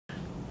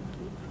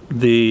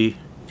The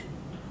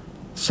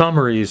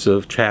summaries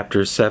of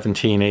chapters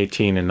 17,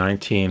 18, and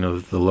 19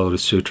 of the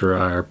Lotus Sutra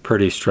are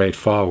pretty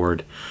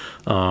straightforward,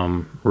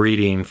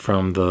 reading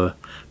from the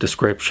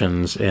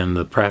descriptions in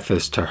the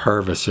preface to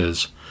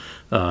Hurvitz's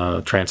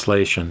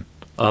translation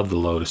of the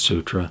Lotus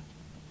Sutra.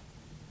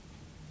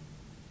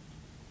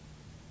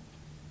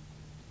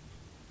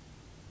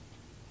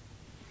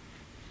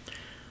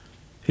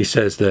 He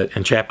says that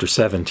in chapter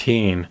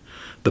 17,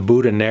 the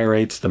Buddha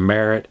narrates the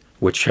merit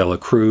which shall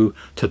accrue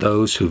to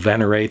those who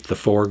venerate the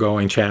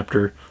foregoing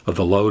chapter of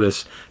the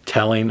Lotus,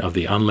 telling of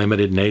the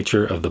unlimited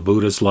nature of the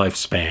Buddha's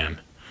lifespan.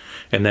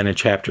 And then in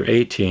chapter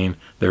 18,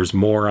 there's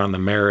more on the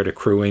merit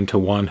accruing to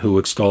one who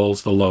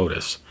extols the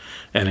Lotus.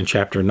 And in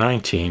chapter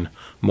 19,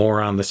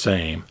 more on the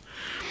same.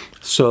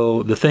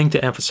 So the thing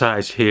to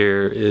emphasize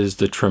here is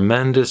the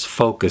tremendous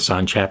focus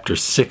on chapter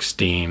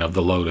 16 of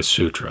the Lotus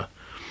Sutra,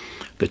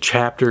 the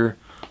chapter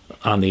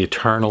on the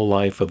eternal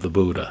life of the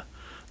Buddha.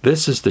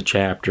 This is the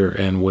chapter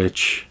in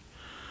which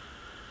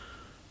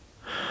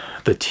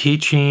the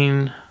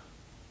teaching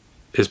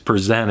is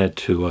presented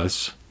to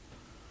us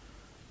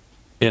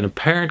in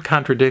apparent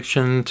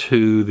contradiction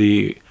to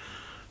the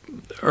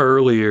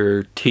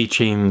earlier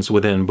teachings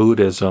within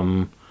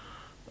Buddhism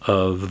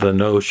of the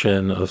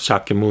notion of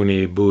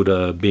Shakyamuni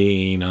Buddha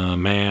being a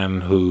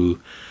man who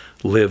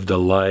lived a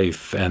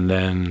life and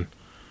then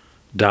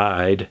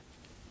died.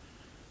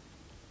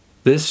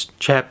 This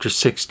chapter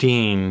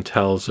 16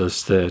 tells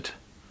us that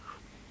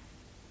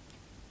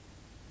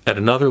at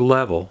another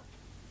level,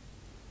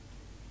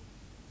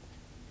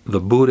 the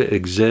Buddha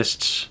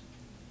exists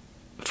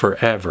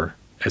forever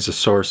as a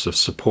source of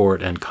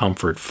support and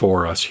comfort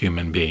for us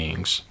human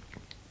beings.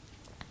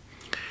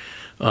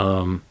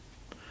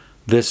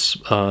 This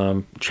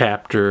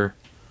chapter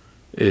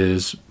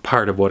is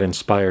part of what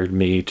inspired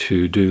me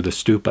to do the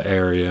stupa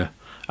area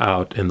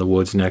out in the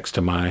woods next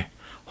to my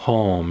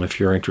home. If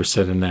you're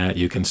interested in that,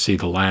 you can see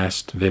the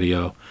last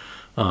video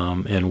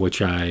in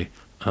which I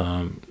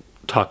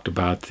talked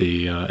about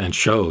and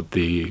showed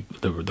the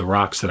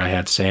rocks that I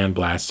had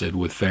sandblasted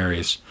with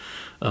various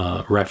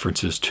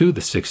references to the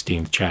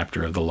 16th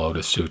chapter of the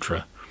Lotus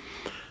Sutra.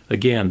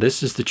 Again,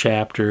 this is the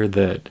chapter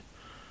that,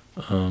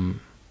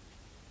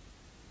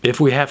 if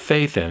we have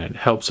faith in it,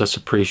 helps us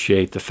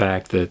appreciate the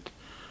fact that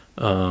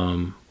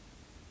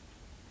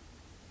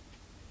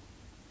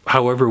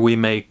however we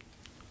may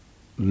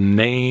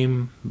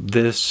name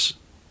this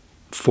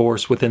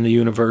force within the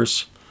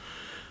universe,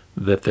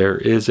 that there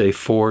is a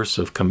force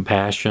of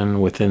compassion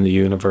within the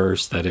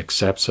universe that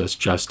accepts us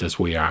just as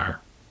we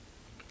are.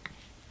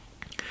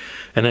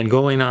 And then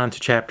going on to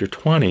chapter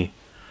 20,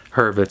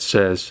 Hurvitz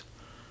says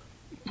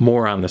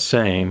more on the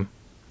same,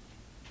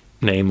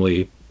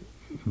 namely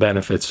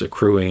benefits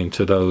accruing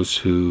to those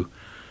who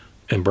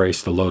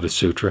embrace the Lotus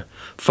Sutra,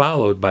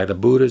 followed by the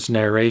Buddha's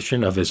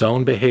narration of his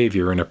own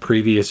behavior in a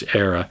previous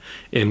era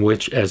in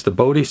which, as the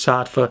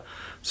Bodhisattva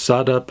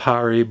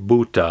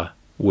Sadaparibhutta,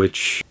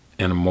 which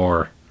in a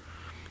more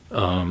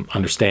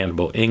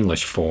understandable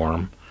English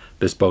form,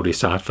 this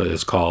Bodhisattva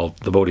is called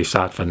the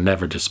Bodhisattva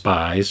Never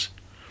Despise,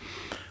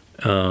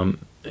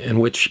 in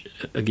which,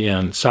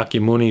 again,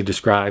 Shakyamuni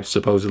describes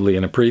supposedly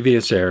in a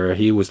previous era,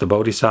 he was the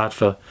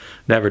Bodhisattva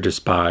Never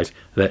Despise,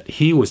 that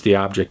he was the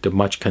object of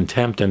much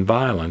contempt and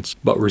violence,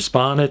 but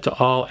responded to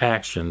all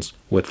actions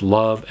with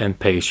love and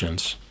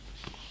patience.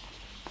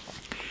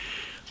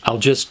 I'll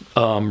just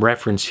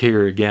reference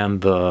here again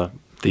the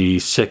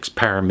 6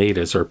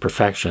 paramitas or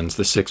perfections,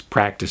 the 6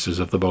 practices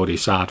of the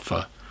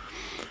Bodhisattva.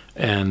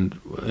 And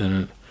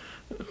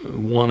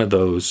one of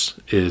those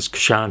is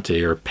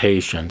kshanti, or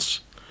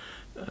patience.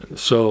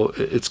 So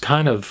it's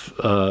kind of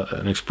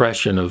an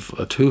expression of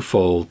a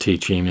twofold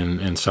teaching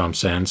in some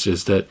sense,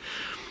 is that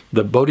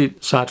the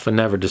Bodhisattva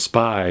Never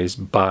Despise,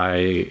 by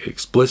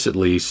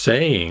explicitly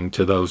saying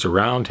to those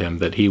around him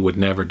that he would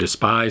never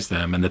despise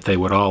them and that they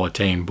would all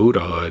attain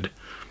Buddhahood,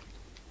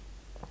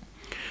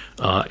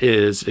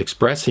 is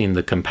expressing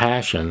the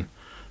compassion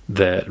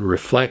that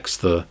reflects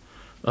the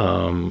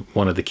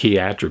one of the key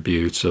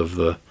attributes of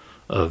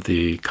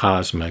the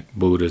cosmic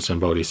Buddhas and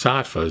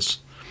Bodhisattvas.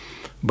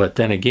 But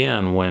then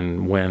again,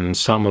 when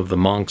some of the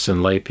monks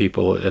and lay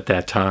people at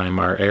that time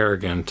are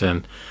arrogant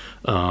and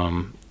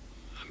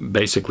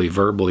basically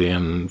verbally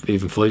and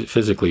even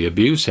physically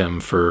abuse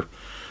him for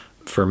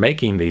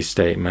making these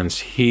statements,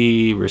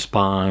 he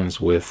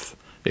responds with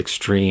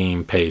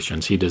extreme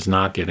patience. He does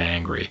not get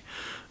angry,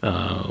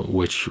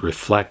 which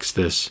reflects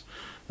this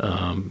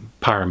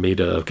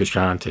paramita of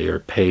kshanti, or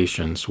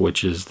patience,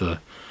 which is the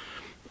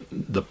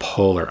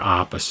polar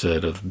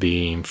opposite of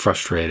being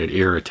frustrated,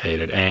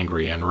 irritated,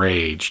 angry,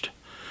 enraged,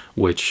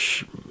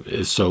 which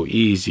is so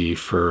easy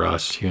for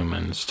us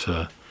humans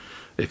to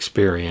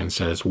experience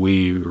as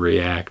we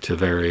react to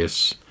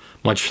various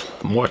much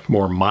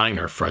more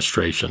minor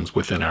frustrations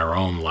within our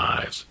own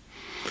lives.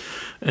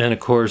 And of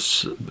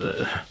course,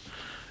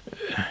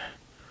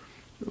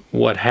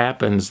 what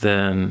happens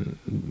then,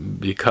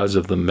 because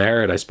of the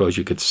merit, I suppose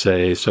you could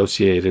say,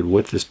 associated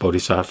with this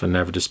Bodhisattva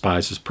Never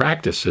Despises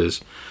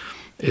practices,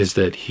 is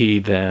that he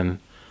then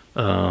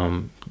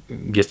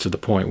gets to the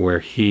point where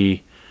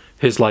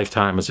his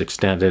lifetime is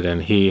extended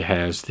and he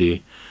has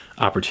the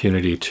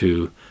opportunity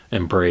to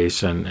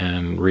embrace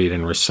and read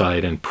and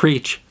recite and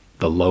preach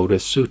the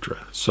Lotus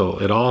Sutra.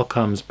 So it all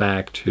comes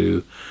back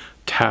to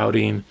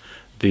touting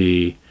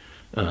the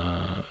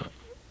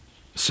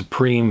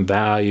supreme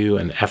value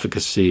and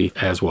efficacy,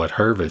 as what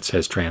Hurvitz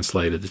has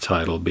translated the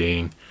title,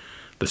 being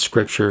the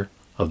scripture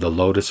of the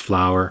lotus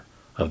flower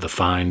of the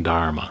fine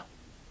Dharma,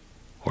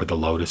 or the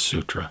Lotus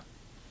Sutra.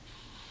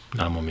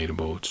 Namo Amida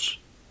Butsu.